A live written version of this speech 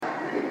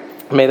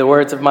May the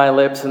words of my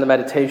lips and the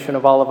meditation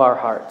of all of our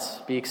hearts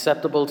be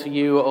acceptable to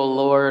you, O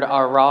Lord,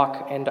 our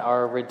rock and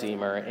our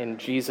Redeemer. In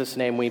Jesus'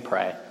 name we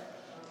pray.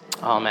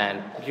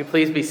 Amen. Would you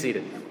please be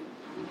seated?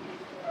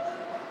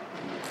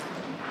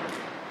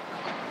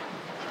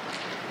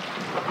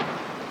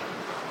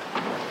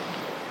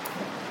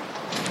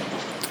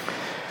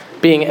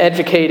 Being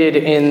educated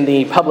in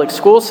the public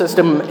school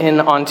system in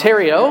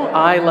Ontario,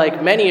 I,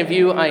 like many of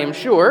you, I am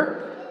sure,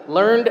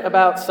 learned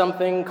about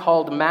something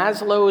called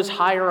Maslow's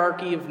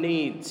hierarchy of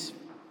needs.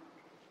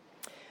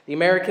 The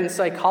American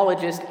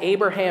psychologist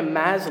Abraham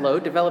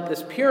Maslow developed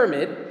this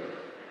pyramid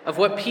of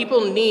what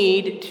people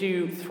need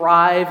to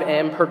thrive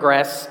and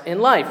progress in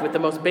life, with the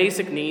most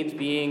basic needs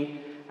being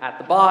at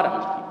the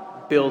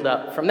bottom. Build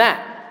up from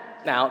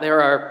that. Now,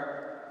 there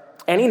are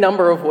any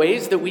number of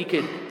ways that we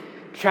could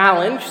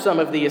challenge some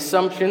of the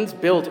assumptions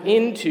built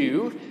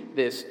into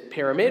this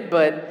pyramid,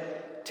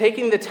 but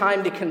taking the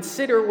time to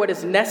consider what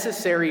is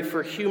necessary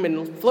for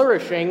human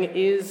flourishing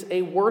is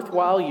a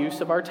worthwhile use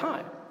of our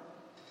time.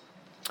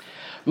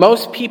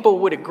 Most people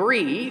would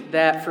agree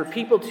that for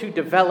people to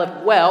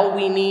develop well,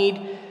 we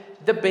need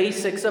the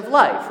basics of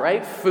life,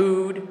 right?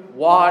 Food,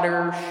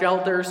 water,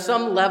 shelter,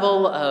 some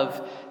level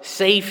of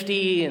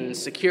safety and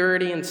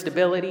security and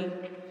stability.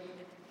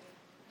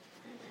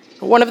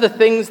 One of the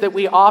things that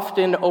we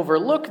often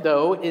overlook,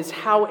 though, is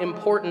how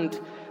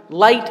important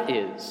light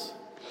is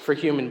for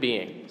human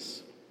beings.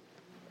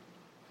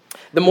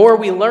 The more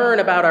we learn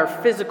about our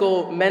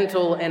physical,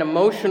 mental, and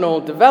emotional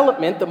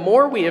development, the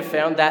more we have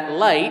found that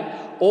light,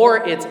 or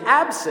its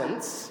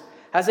absence,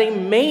 has a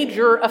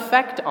major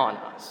effect on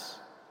us.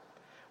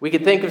 We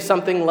could think of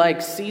something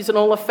like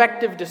seasonal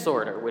affective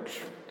disorder,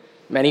 which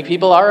many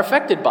people are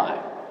affected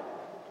by.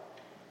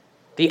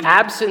 The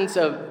absence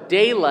of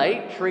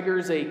daylight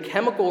triggers a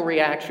chemical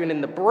reaction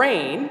in the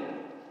brain,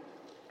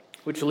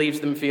 which leaves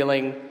them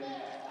feeling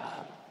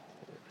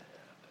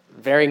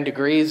varying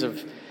degrees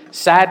of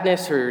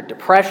sadness or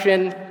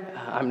depression.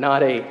 I'm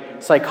not a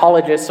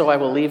psychologist, so I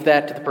will leave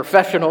that to the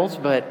professionals,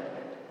 but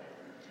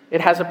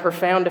it has a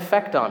profound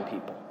effect on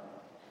people.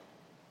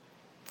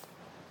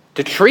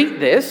 To treat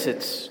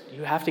this,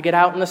 you have to get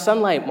out in the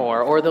sunlight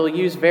more, or they'll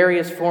use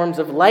various forms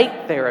of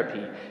light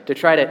therapy to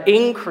try to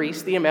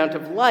increase the amount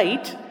of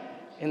light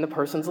in the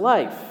person's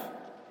life.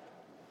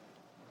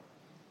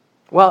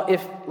 Well,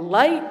 if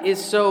light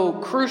is so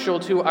crucial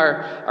to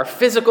our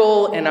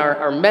physical and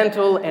our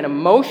mental and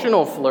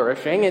emotional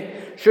flourishing,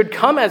 it should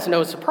come as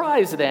no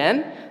surprise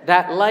then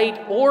that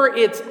light or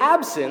its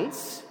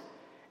absence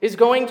is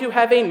going to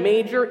have a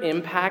major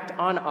impact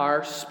on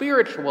our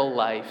spiritual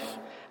life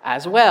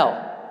as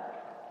well.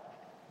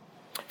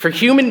 For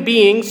human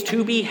beings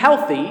to be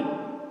healthy,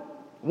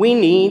 we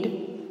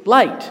need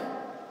light.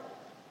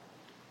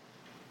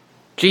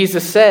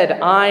 Jesus said,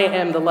 "I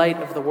am the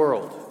light of the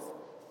world.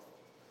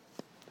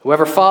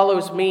 Whoever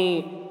follows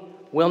me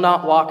will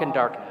not walk in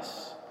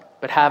darkness,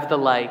 but have the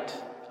light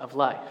of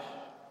life."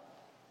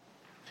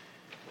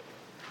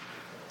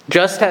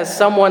 Just as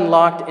someone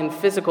locked in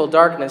physical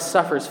darkness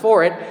suffers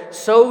for it,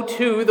 so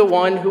too the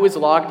one who is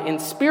locked in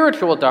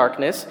spiritual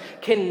darkness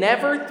can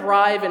never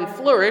thrive and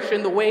flourish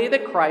in the way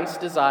that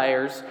Christ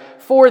desires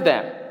for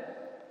them.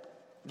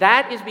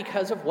 That is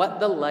because of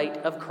what the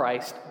light of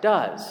Christ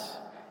does.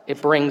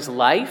 It brings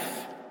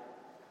life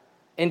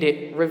and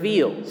it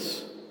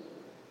reveals.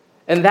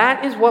 And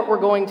that is what we're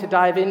going to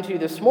dive into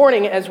this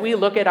morning as we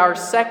look at our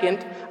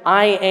second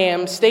I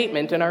am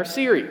statement in our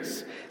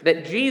series,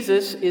 that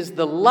Jesus is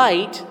the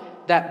light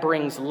that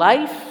brings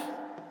life,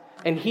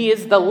 and he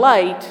is the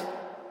light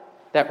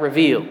that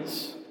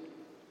reveals.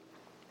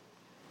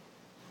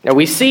 Now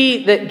we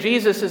see that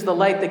Jesus is the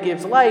light that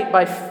gives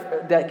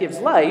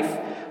life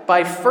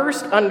by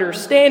first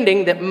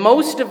understanding that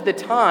most of the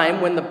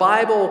time when the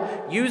Bible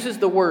uses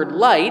the word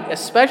light,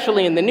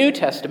 especially in the New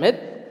Testament,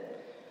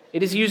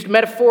 it is used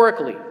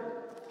metaphorically.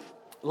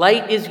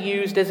 Light is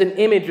used as an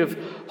image of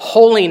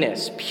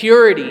holiness,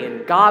 purity,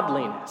 and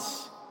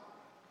godliness.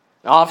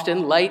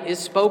 Often, light is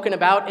spoken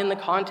about in the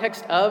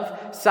context of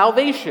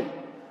salvation.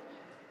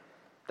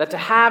 That to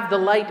have the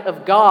light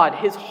of God,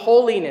 his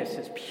holiness,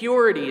 his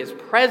purity, his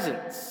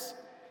presence,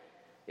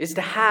 is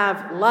to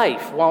have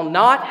life. While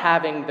not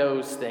having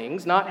those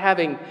things, not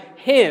having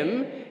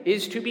him,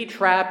 is to be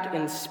trapped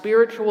in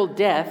spiritual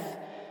death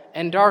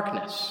and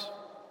darkness.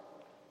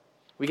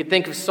 We could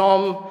think of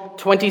Psalm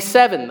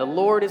 27, "The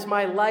Lord is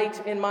my light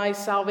and my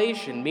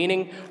salvation,"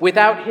 meaning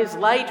without his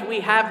light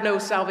we have no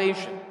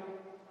salvation.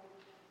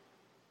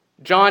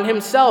 John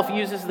himself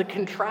uses the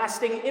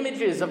contrasting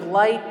images of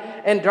light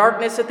and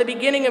darkness at the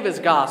beginning of his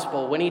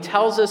gospel when he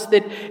tells us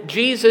that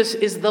Jesus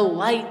is the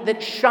light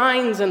that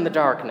shines in the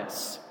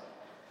darkness,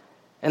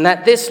 and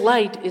that this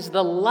light is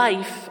the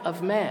life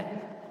of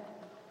men.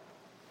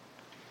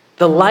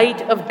 The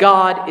light of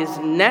God is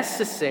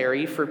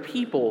necessary for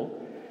people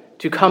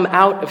to come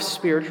out of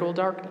spiritual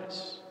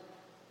darkness.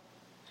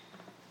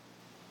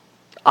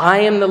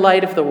 I am the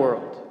light of the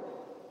world.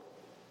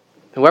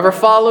 Whoever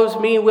follows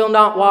me will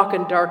not walk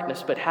in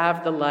darkness, but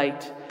have the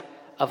light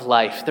of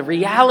life. The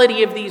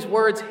reality of these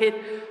words hit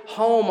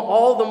home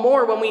all the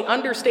more when we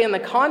understand the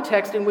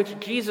context in which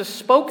Jesus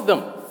spoke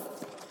them.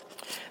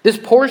 This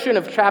portion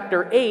of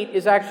chapter 8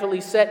 is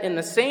actually set in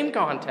the same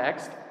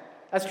context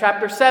as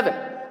chapter 7,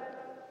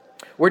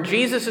 where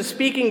Jesus is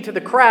speaking to the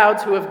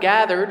crowds who have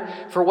gathered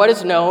for what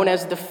is known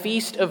as the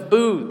Feast of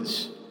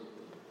Booths.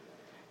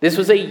 This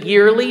was a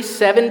yearly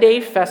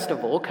 7-day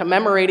festival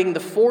commemorating the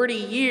 40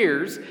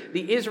 years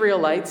the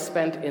Israelites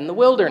spent in the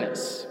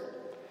wilderness.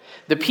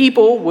 The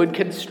people would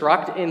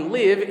construct and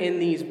live in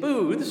these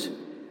booths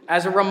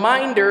as a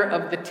reminder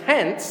of the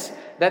tents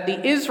that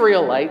the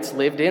Israelites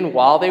lived in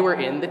while they were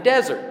in the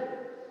desert.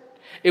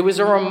 It was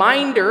a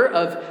reminder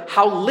of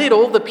how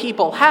little the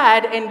people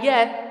had, and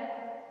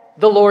yet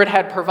the Lord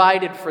had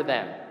provided for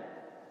them.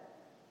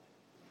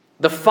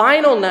 The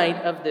final night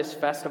of this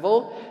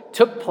festival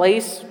took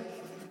place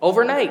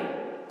overnight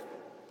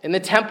in the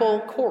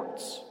temple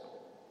courts.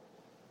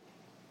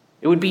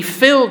 It would be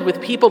filled with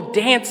people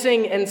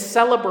dancing and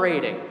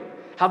celebrating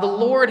how the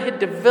Lord had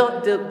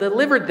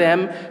delivered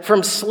them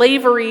from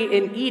slavery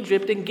in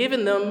Egypt and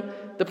given them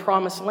the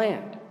promised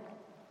land.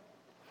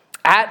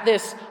 At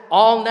this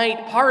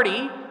all-night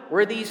party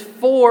were these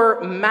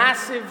 4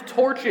 massive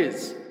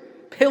torches,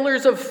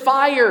 pillars of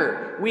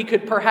fire, we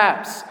could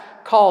perhaps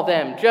call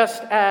them,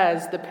 just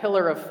as the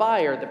pillar of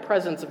fire, the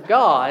presence of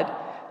God,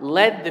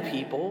 led the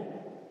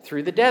people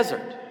through the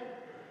desert.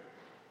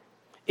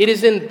 It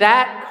is in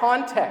that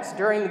context,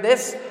 during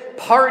this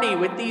party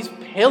with these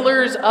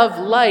pillars of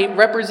light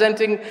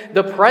representing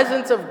the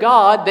presence of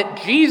God,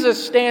 that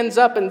Jesus stands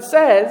up and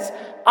says,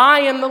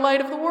 "I am the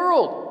light of the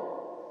world.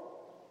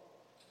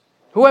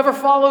 Whoever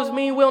follows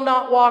me will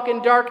not walk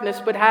in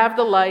darkness, but have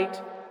the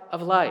light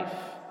of life."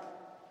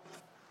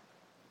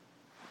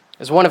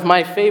 As one of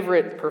my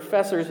favorite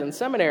professors in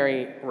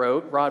seminary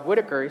wrote, Rod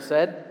Whitaker, he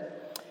said,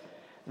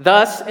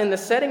 "Thus, in the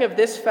setting of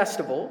this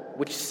festival,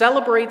 which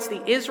celebrates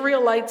the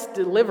Israelites'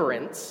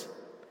 deliverance,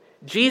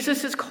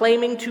 Jesus is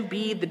claiming to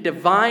be the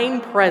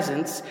divine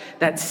presence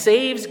that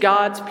saves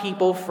God's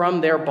people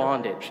from their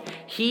bondage.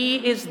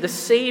 He is the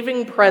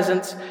saving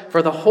presence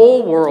for the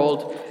whole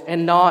world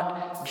and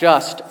not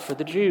just for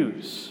the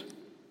Jews."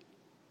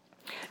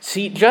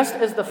 See, just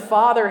as the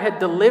Father had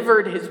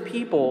delivered his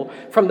people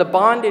from the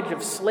bondage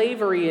of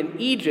slavery in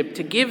Egypt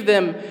to give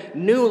them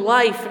new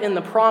life in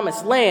the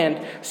promised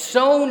land,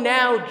 so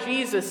now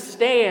Jesus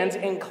stands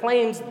and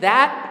claims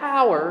that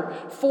power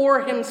for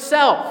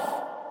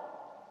himself.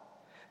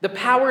 The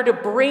power to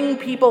bring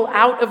people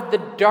out of the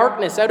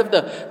darkness, out of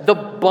the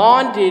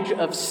bondage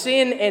of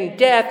sin and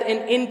death,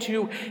 and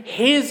into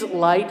his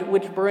light,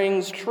 which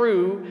brings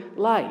true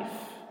life.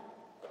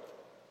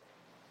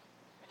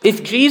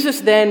 If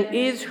Jesus then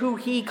is who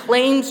he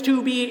claims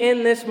to be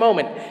in this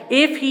moment,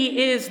 if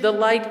he is the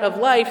light of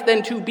life,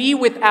 then to be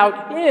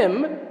without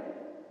him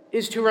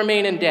is to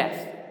remain in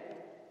death.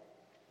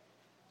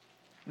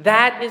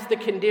 That is the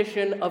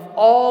condition of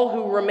all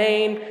who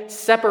remain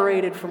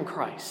separated from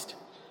Christ.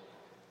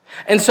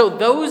 And so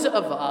those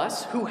of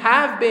us who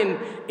have been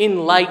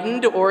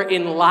enlightened or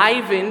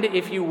enlivened,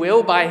 if you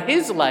will, by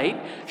his light,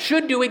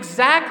 should do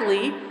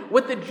exactly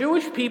what the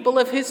Jewish people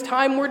of his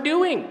time were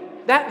doing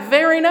that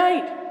very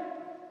night.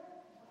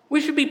 We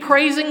should be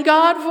praising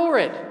God for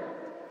it.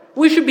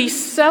 We should be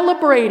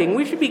celebrating.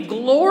 We should be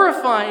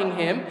glorifying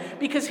him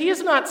because he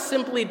has not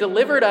simply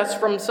delivered us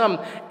from some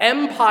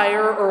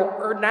empire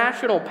or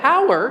national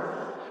power,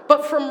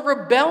 but from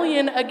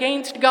rebellion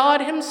against God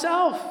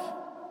himself.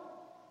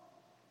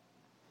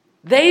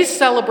 They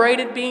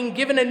celebrated being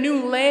given a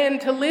new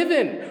land to live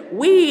in.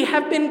 We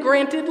have been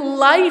granted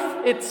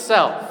life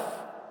itself.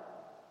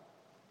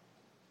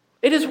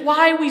 It is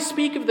why we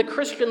speak of the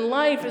Christian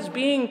life as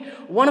being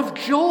one of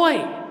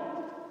joy.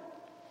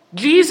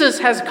 Jesus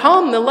has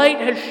come, the light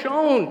has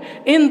shone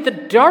in the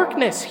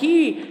darkness.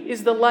 He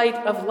is the light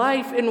of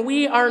life, and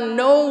we are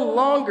no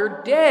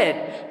longer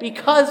dead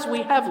because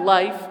we have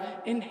life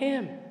in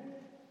him.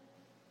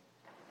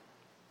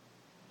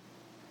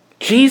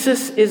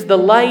 Jesus is the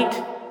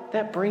light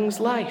that brings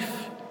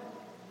life.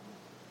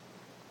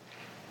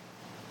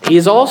 He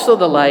is also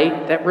the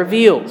light that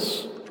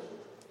reveals.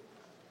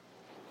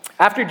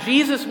 After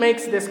Jesus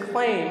makes this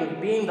claim of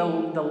being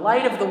the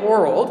light of the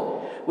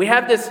world, we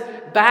have this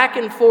back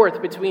and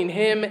forth between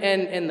him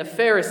and the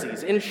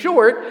Pharisees. In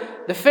short,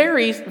 the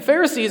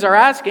Pharisees are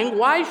asking,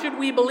 why should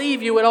we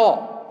believe you at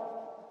all?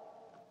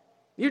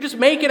 You're just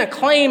making a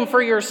claim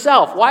for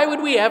yourself. Why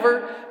would we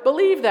ever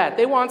believe that?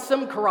 They want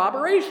some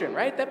corroboration,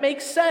 right? That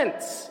makes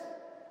sense.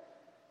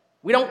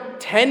 We don't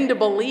tend to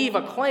believe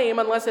a claim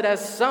unless it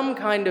has some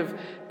kind of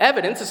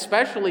evidence,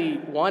 especially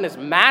one as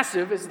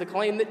massive as the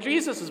claim that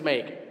Jesus is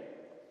making.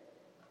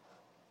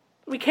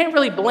 We can't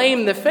really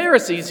blame the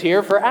Pharisees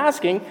here for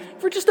asking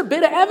for just a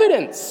bit of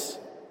evidence.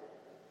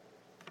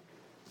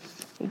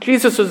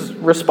 Jesus'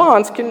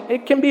 response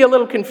can be a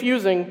little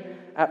confusing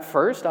at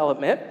first, I'll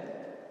admit.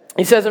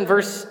 He says in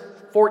verse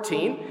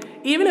 14,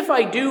 "Even if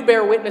I do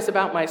bear witness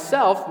about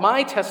myself,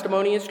 my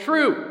testimony is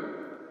true.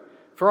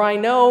 For I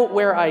know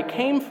where I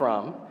came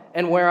from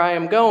and where I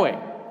am going.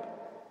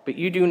 but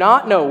you do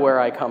not know where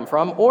I come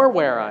from or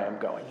where I am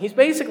going. He's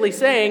basically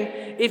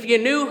saying, if you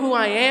knew who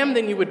I am,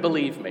 then you would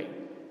believe me.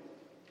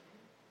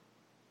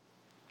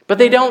 But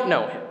they don't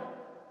know him.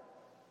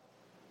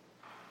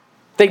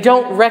 They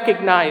don't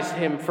recognize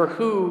him for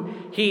who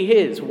he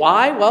is.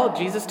 Why? Well,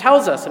 Jesus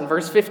tells us in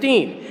verse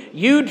 15,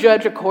 you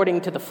judge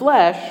according to the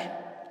flesh,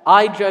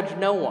 I judge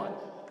no one.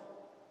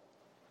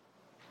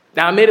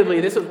 Now,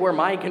 admittedly, this is where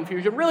my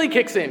confusion really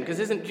kicks in, because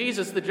isn't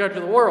Jesus the judge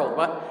of the world?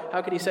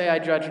 How could he say, I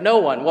judge no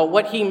one? Well,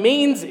 what he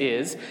means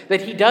is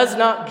that he does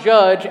not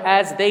judge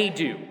as they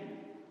do.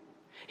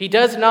 He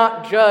does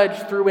not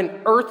judge through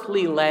an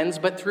earthly lens,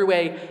 but through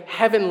a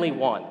heavenly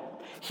one.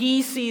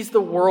 He sees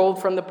the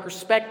world from the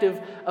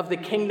perspective of the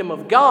kingdom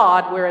of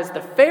God, whereas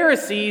the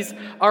Pharisees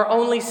are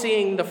only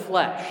seeing the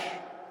flesh.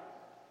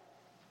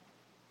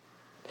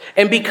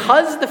 And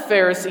because the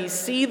Pharisees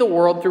see the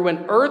world through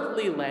an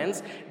earthly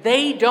lens,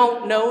 they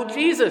don't know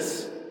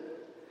Jesus.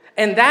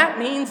 And that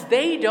means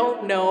they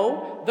don't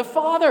know the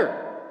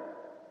Father.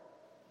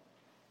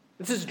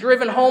 This is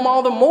driven home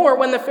all the more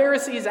when the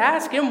Pharisees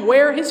ask him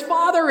where his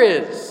Father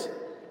is.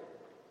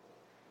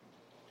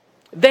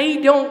 They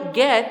don't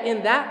get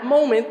in that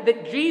moment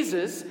that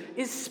Jesus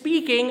is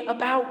speaking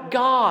about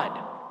God.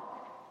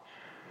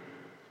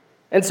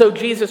 And so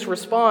Jesus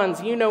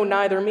responds, you know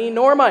neither me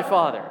nor my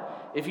Father.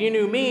 If you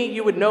knew me,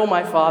 you would know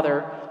my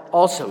Father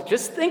also.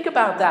 Just think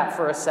about that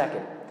for a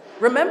second.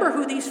 Remember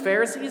who these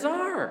Pharisees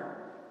are.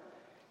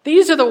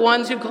 These are the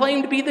ones who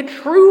claim to be the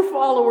true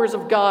followers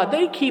of God.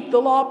 They keep the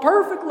law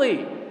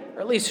perfectly, or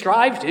at least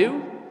strive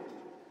to.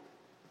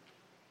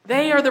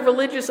 They are the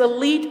religious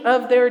elite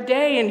of their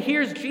day. And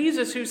here's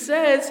Jesus who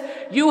says,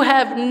 you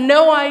have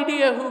no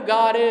idea who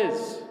God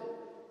is.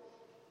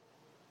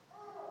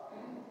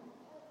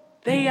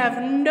 They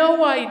have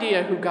no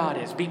idea who God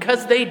is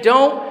because they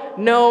don't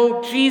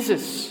know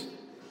Jesus.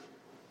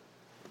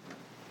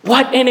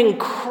 What an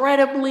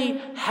incredibly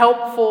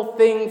helpful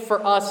thing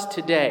for us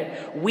today.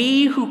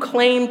 We who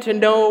claim to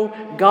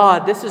know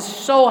God, this is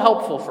so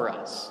helpful for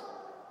us.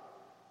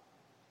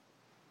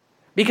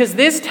 Because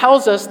this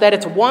tells us that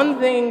it's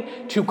one thing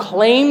to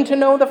claim to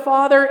know the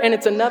Father, and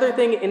it's another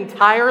thing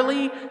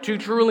entirely to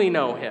truly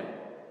know him.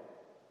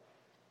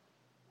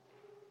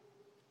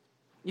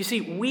 You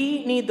see,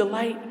 we need the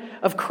light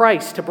of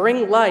Christ to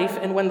bring life,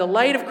 and when the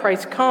light of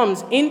Christ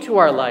comes into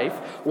our life,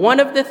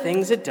 one of the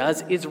things it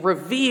does is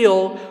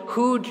reveal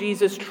who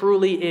Jesus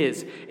truly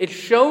is. It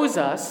shows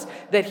us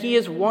that he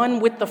is one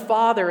with the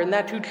Father, and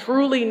that to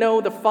truly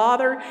know the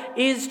Father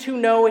is to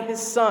know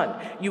his Son.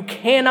 You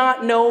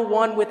cannot know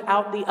one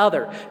without the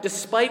other.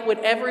 Despite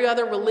what every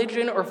other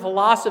religion or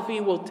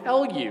philosophy will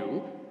tell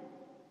you,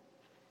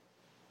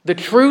 the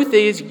truth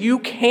is you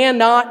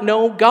cannot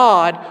know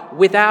God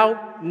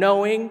without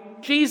knowing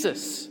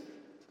Jesus.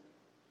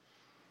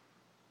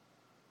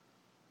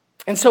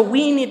 And so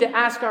we need to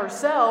ask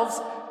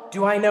ourselves,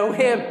 do I know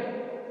him?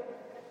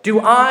 Do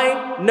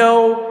I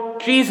know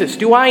Jesus?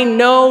 Do I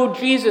know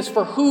Jesus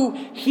for who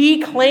he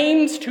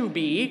claims to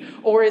be?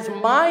 Or is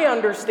my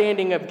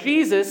understanding of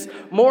Jesus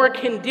more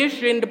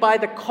conditioned by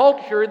the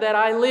culture that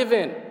I live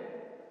in?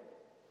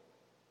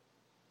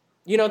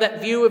 You know,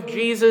 that view of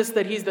Jesus,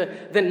 that he's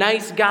the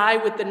nice guy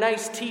with the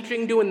nice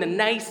teaching, doing the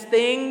nice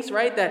things,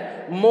 right?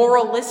 That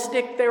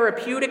moralistic,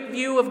 therapeutic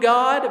view of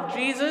God, of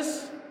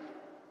Jesus.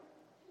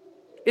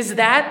 Is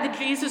that the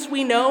Jesus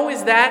we know?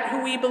 Is that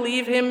who we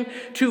believe him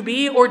to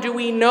be? Or do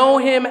we know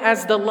him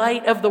as the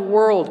light of the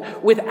world,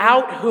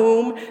 without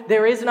whom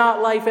there is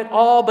not life at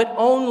all, but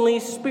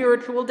only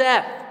spiritual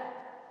death?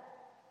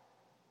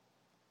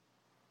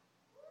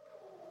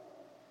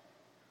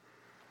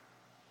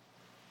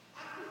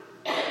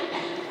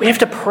 We have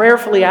to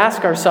prayerfully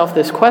ask ourselves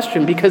this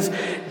question, because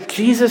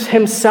Jesus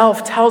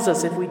himself tells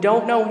us if we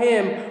don't know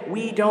him,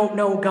 we don't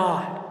know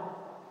God.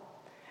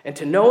 And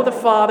to know the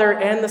Father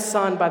and the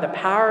Son by the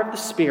power of the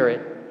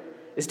Spirit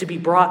is to be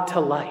brought to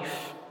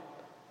life.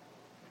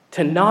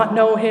 To not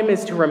know him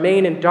is to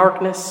remain in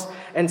darkness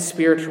and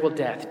spiritual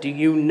death. Do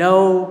you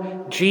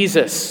know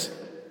Jesus?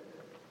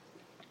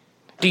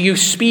 Do you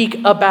speak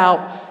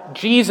about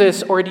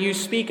Jesus, or do you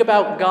speak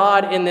about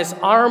God in this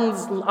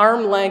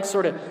arm length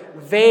sort of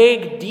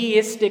vague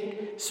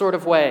deistic sort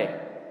of way?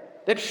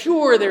 That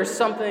sure, there's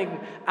something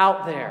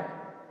out there,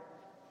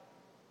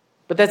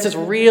 but that's as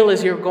real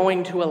as you're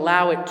going to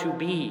allow it to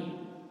be.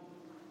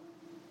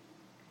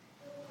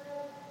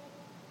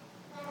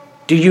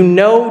 Do you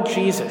know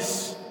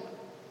Jesus?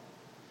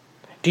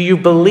 Do you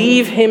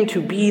believe him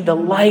to be the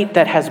light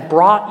that has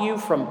brought you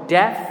from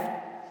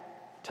death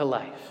to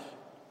life?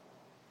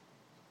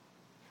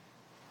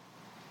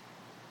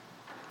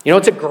 You know,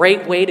 it's a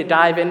great way to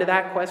dive into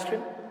that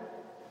question.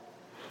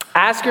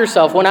 Ask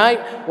yourself, when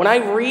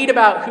I read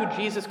about who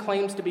Jesus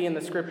claims to be in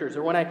the scriptures,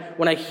 or when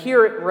I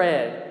hear it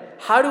read,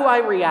 how do I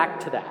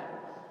react to that?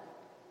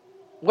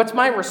 What's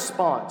my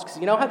response? Because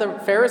you know how the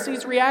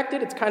Pharisees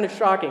reacted? It's kind of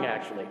shocking,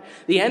 actually.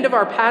 The end of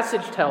our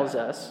passage tells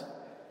us,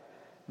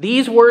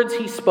 these words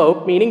he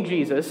spoke, meaning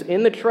Jesus,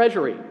 in the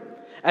treasury,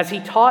 as he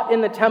taught in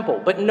the temple,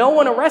 but no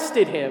one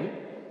arrested him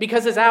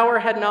because his hour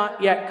had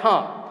not yet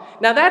come.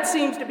 Now that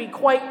seems to be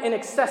quite an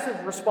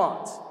excessive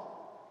response.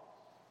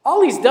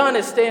 All he's done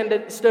is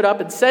stood up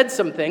and said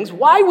some things.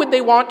 Why would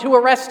they want to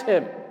arrest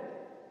him?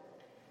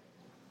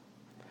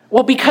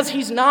 Well, because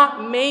he's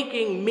not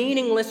making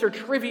meaningless or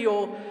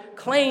trivial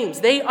claims.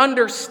 They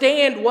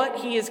understand what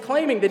he is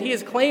claiming, that he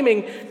is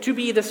claiming to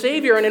be the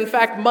Savior, and in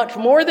fact, much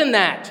more than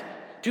that,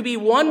 to be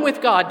one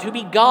with God, to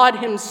be God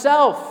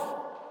himself.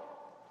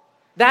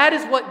 That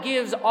is what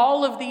gives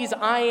all of these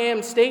I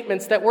am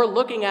statements that we're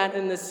looking at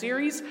in this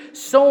series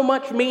so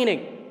much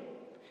meaning.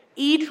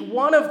 Each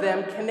one of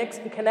them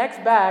connects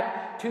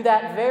back to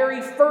that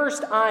very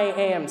first I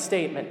am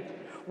statement,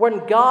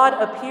 when God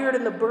appeared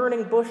in the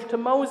burning bush to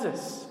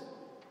Moses.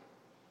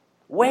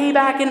 Way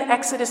back in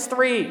Exodus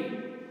 3,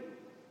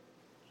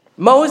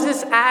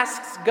 Moses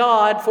asks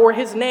God for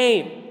his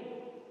name.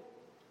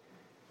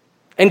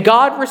 And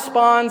God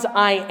responds,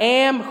 I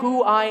am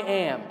who I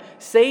am.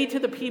 Say to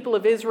the people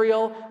of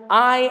Israel,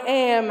 I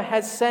am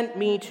has sent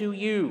me to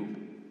you.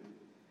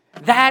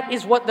 That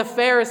is what the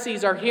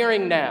Pharisees are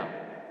hearing now.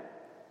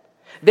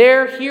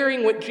 They're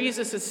hearing what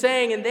Jesus is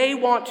saying, and they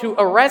want to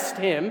arrest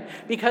him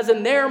because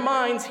in their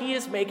minds he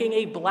is making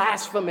a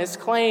blasphemous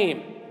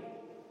claim.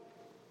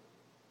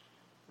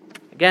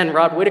 Again,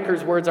 Rod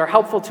Whitaker's words are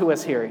helpful to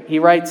us here. He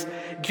writes,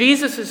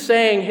 Jesus is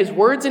saying his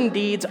words and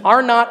deeds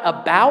are not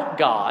about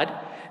God.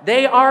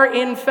 They are,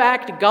 in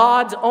fact,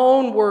 God's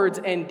own words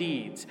and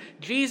deeds.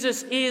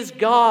 Jesus is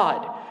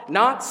God,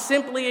 not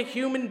simply a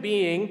human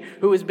being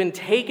who has been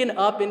taken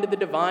up into the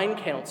divine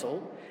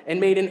council and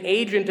made an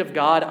agent of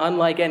God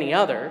unlike any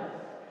other.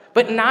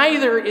 But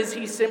neither is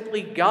he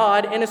simply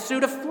God in a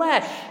suit of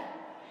flesh.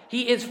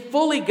 He is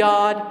fully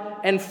God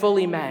and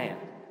fully man.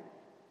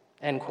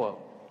 End quote.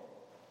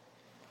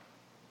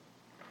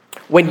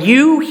 When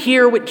you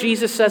hear what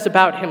Jesus says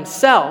about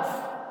himself,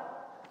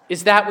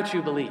 is that what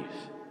you believe?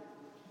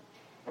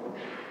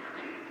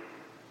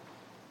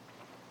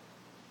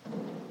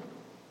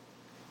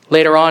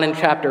 Later on in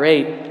chapter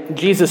 8,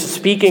 Jesus is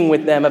speaking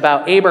with them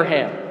about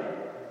Abraham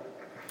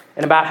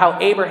and about how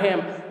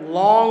Abraham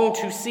longed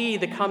to see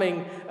the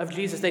coming of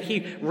Jesus, that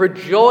he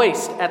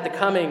rejoiced at the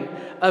coming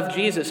of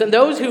Jesus. And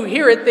those who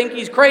hear it think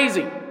he's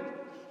crazy.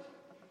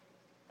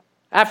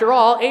 After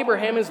all,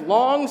 Abraham is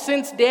long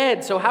since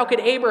dead, so how could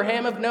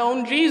Abraham have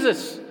known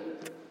Jesus?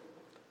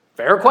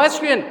 Fair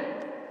question.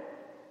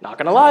 Not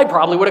going to lie,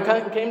 probably would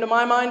have came to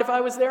my mind if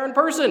I was there in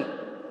person.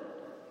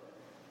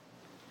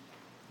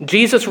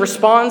 Jesus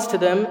responds to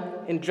them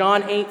in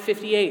John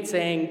 8:58,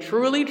 saying,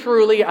 Truly,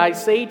 truly, I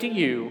say to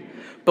you,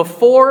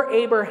 before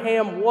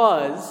Abraham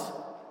was,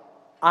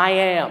 I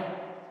am.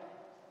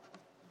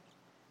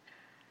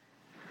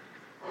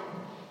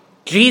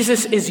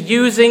 Jesus is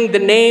using the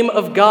name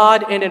of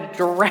God in a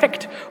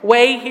direct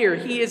way here.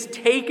 He is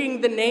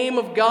taking the name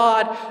of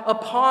God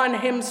upon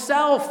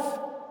himself.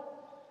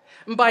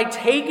 And by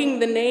taking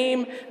the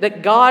name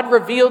that God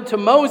revealed to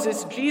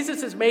Moses,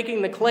 Jesus is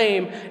making the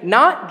claim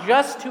not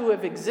just to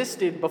have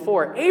existed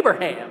before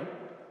Abraham,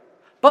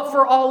 but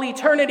for all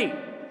eternity.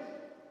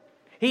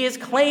 He is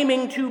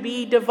claiming to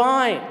be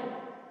divine.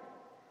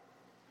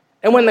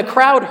 And when the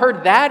crowd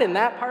heard that in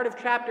that part of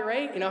chapter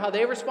 8, you know how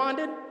they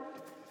responded?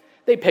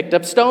 They picked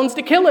up stones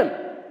to kill him.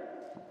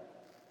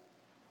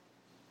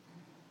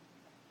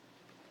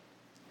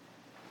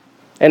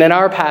 And in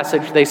our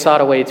passage, they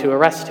sought a way to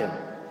arrest him.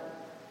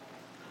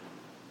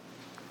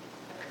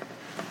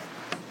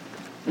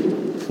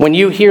 When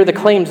you hear the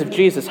claims of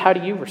Jesus, how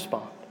do you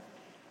respond?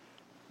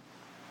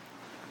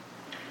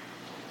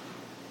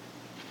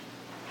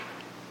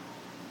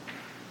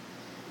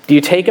 Do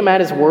you take him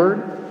at his word?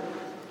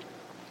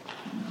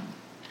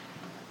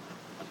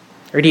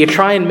 Or do you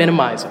try and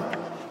minimize him?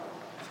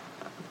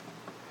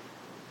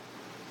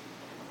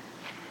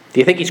 Do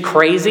you think he's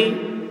crazy?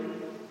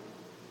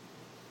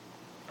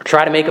 Or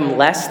try to make him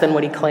less than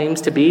what he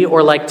claims to be?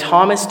 Or like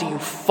Thomas, do you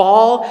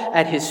fall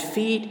at his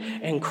feet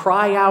and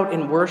cry out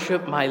in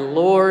worship, my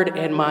Lord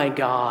and my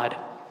God?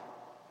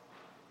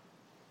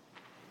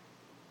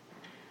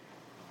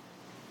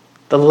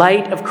 The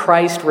light of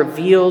Christ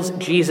reveals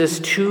Jesus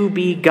to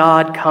be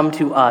God come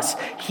to us.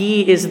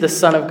 He is the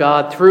Son of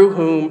God through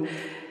whom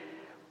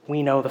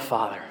we know the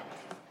Father.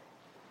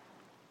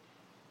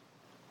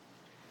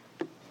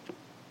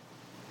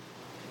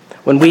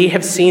 When we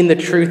have seen the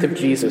truth of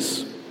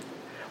Jesus,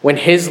 when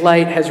his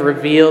light has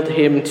revealed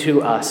him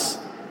to us,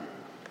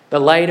 the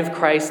light of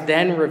Christ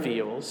then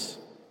reveals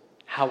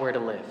how we're to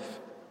live.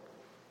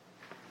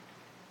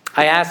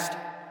 I asked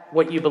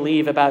what you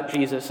believe about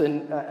Jesus,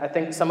 and I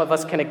think some of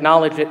us can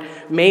acknowledge it.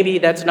 Maybe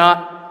that's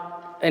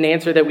not an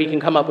answer that we can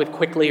come up with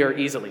quickly or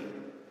easily.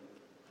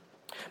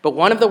 But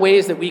one of the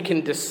ways that we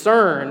can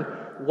discern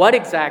what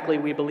exactly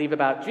we believe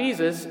about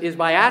Jesus is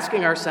by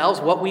asking ourselves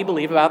what we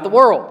believe about the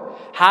world.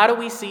 How do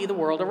we see the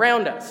world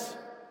around us?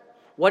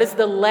 What is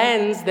the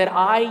lens that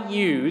I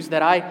use,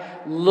 that I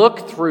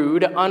look through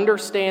to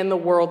understand the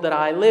world that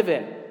I live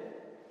in?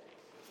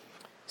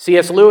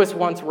 C.S. Lewis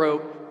once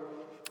wrote,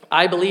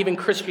 I believe in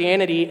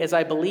Christianity as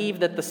I believe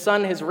that the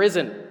sun has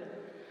risen,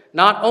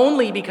 not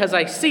only because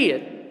I see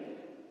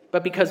it,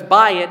 but because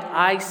by it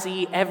I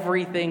see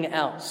everything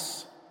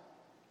else.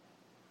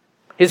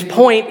 His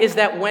point is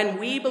that when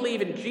we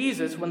believe in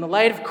Jesus, when the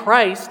light of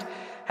Christ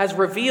has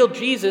revealed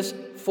Jesus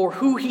for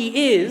who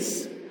he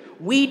is,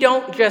 we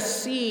don't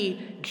just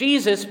see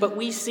Jesus, but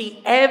we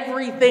see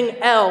everything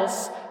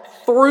else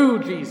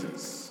through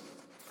Jesus.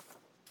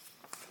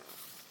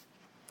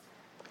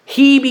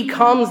 He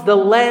becomes the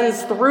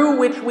lens through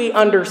which we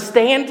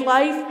understand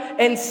life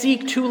and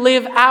seek to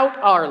live out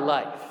our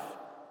life.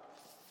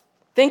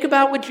 Think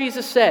about what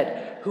Jesus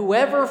said.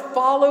 Whoever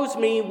follows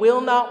me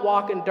will not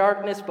walk in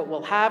darkness, but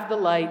will have the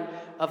light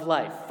of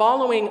life.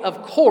 Following,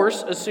 of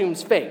course,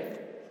 assumes faith.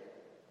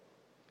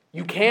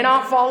 You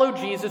cannot follow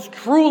Jesus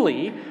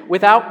truly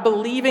without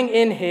believing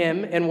in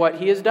him and what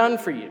he has done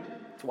for you.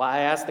 That's why I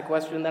asked the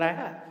question that I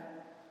have.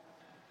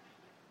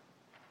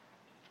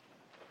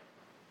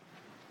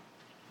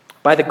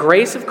 By the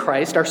grace of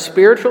Christ, our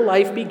spiritual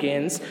life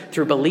begins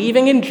through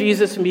believing in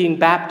Jesus and being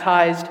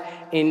baptized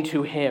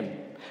into him.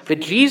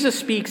 But Jesus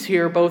speaks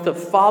here both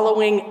of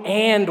following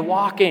and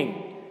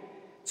walking.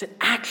 It's an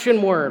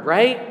action word,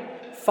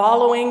 right?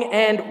 Following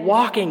and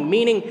walking,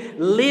 meaning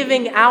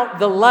living out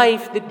the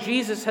life that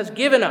Jesus has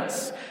given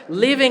us.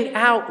 Living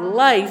out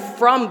life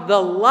from the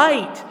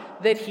light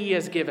that he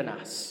has given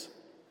us.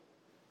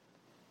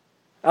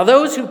 Now,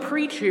 those who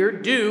preach here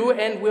do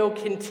and will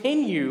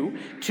continue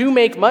to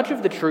make much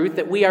of the truth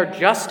that we are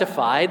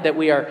justified, that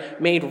we are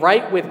made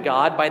right with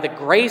God by the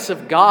grace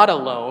of God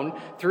alone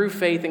through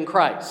faith in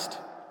Christ.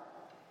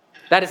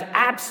 That is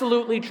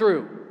absolutely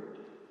true.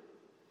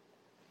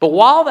 But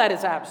while that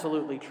is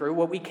absolutely true,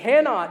 what we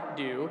cannot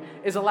do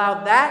is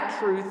allow that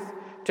truth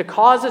to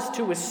cause us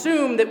to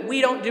assume that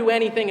we don't do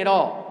anything at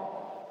all.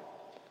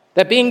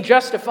 That being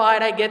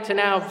justified, I get to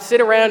now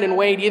sit around and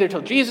wait either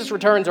till Jesus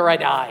returns or I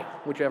die,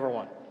 whichever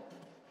one.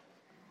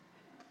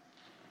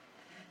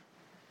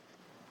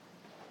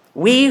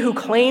 We who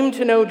claim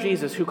to know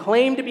Jesus, who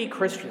claim to be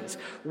Christians,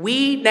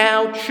 we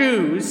now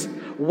choose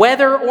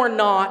whether or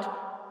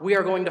not we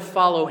are going to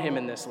follow him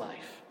in this life.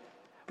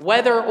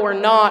 Whether or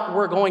not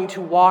we're going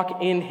to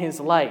walk in his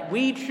light.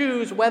 We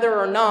choose whether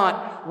or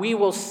not we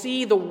will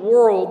see the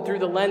world through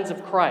the lens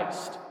of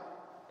Christ.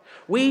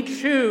 We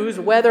choose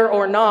whether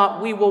or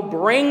not we will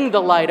bring the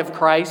light of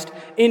Christ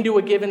into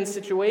a given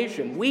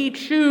situation. We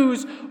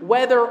choose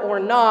whether or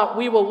not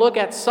we will look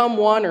at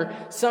someone or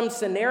some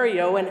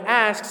scenario and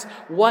ask,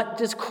 what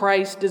does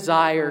Christ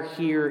desire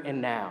here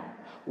and now?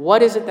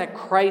 What is it that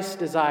Christ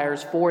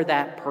desires for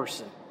that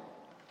person?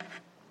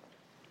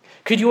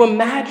 Could you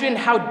imagine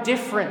how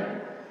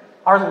different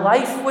our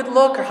life would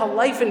look, or how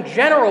life in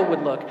general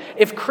would look,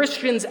 if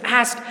Christians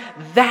asked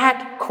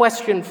that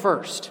question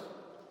first?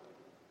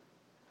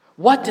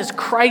 What does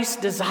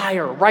Christ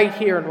desire right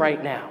here and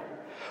right now?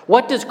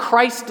 What does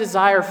Christ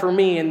desire for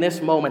me in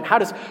this moment? How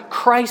does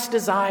Christ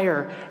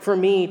desire for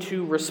me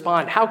to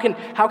respond? How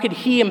could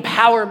he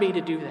empower me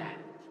to do that?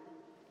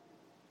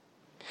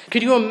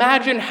 Could you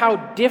imagine how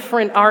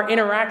different our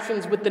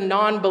interactions with the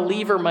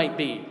non-believer might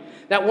be?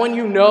 That one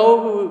you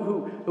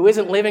know who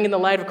isn't living in the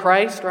light of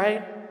Christ,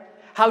 right?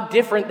 How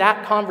different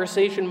that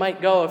conversation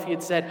might go if you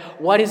had said,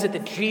 what is it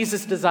that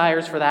Jesus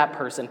desires for that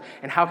person?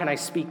 And how can I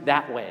speak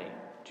that way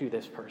to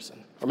this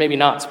person? Or maybe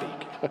not speak.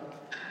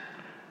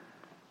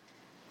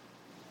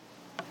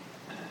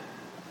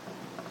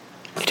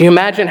 Can you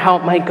imagine how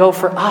it might go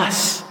for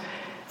us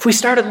if we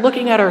started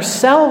looking at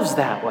ourselves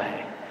that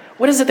way?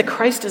 What is it that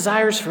Christ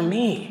desires for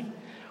me?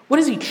 What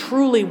does he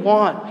truly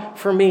want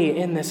for me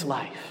in this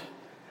life?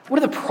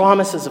 What are the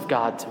promises of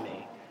God to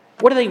me?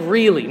 What are they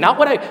really? Not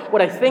what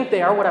I think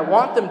they are, what I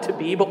want them to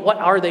be, but what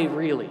are they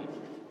really?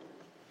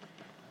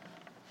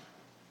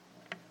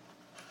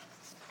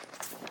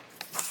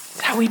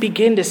 It's how we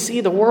begin to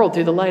see the world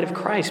through the light of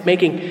Christ,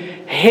 making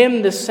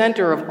him the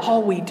center of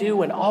all we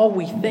do and all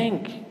we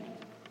think.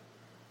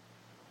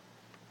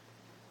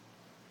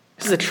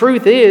 Because the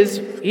truth is,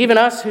 even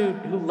us who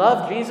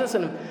love Jesus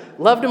and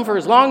loved him for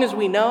as long as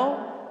we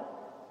know,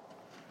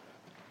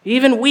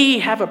 even we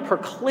have a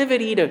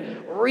proclivity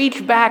to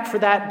reach back for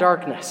that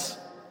darkness.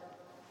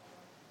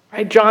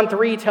 Right? John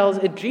 3 tells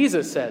it,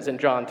 Jesus says in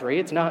John 3,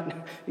 it's not,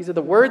 these are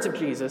the words of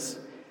Jesus.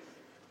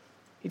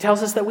 He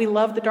tells us that we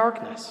love the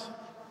darkness.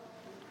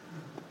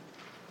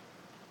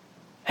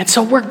 And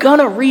so we're going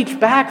to reach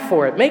back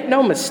for it. Make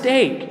no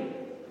mistake.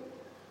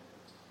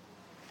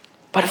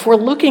 But if we're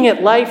looking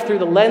at life through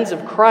the lens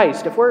of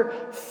Christ, if we're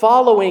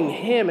following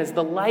him as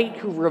the light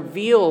who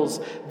reveals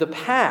the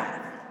path,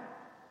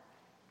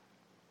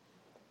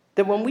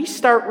 then when we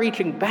start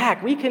reaching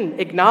back, we can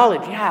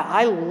acknowledge, yeah,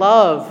 I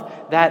love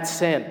that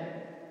sin.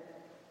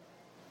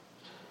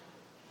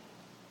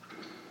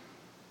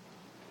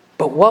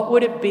 But what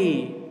would it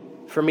be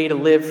for me to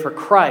live for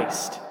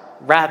Christ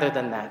rather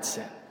than that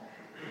sin?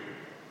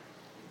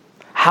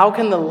 How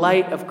can the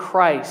light of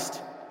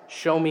Christ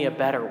show me a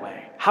better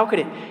way? How could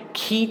it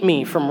keep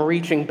me from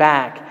reaching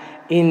back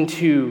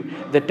into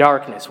the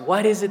darkness?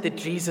 What is it that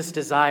Jesus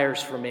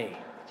desires for me?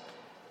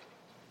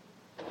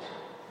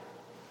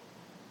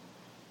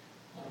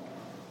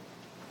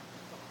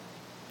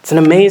 It's an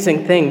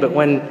amazing thing, but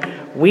when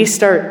we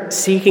start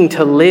seeking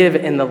to live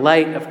in the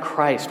light of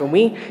Christ, when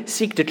we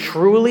seek to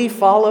truly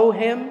follow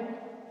him,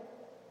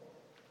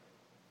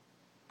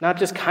 not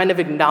just kind of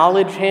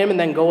acknowledge him and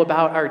then go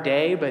about our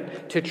day,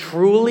 but to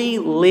truly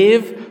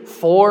live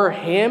for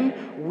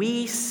him,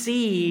 we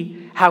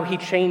see how he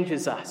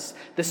changes us.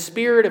 The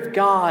Spirit of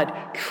God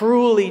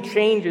truly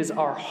changes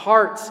our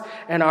hearts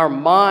and our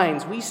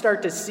minds. We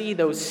start to see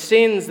those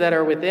sins that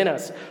are within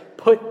us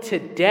put to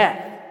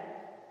death.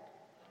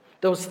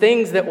 Those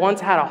things that once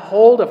had a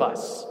hold of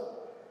us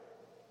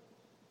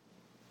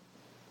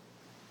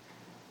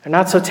are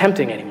not so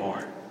tempting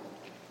anymore.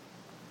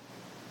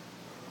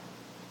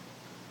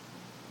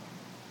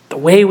 The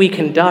way we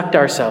conduct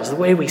ourselves, the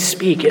way we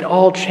speak, it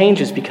all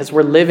changes because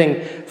we're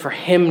living for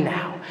him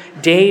now.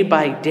 Day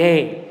by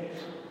day,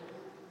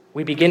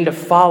 we begin to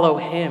follow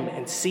him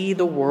and see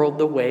the world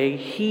the way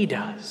he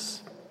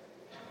does.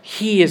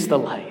 He is the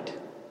light.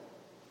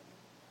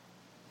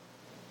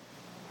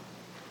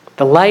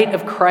 The light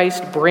of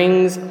Christ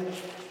brings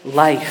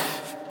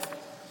life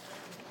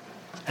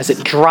as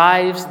it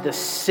drives the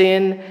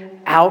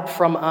sin out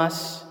from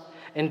us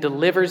and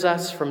delivers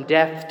us from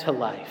death to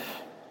life.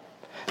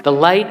 The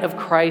light of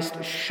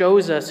Christ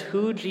shows us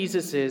who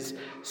Jesus is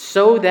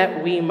so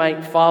that we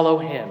might follow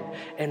him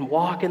and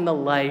walk in the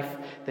life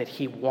that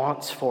he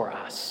wants for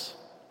us.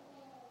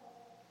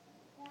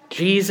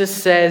 Jesus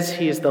says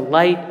he is the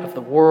light of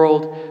the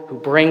world who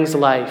brings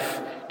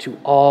life to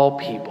all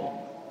people.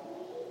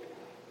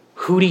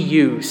 Who do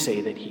you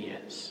say that he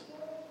is?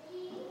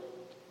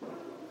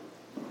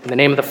 In the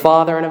name of the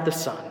Father, and of the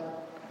Son,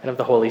 and of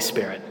the Holy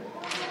Spirit.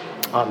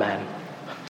 Amen.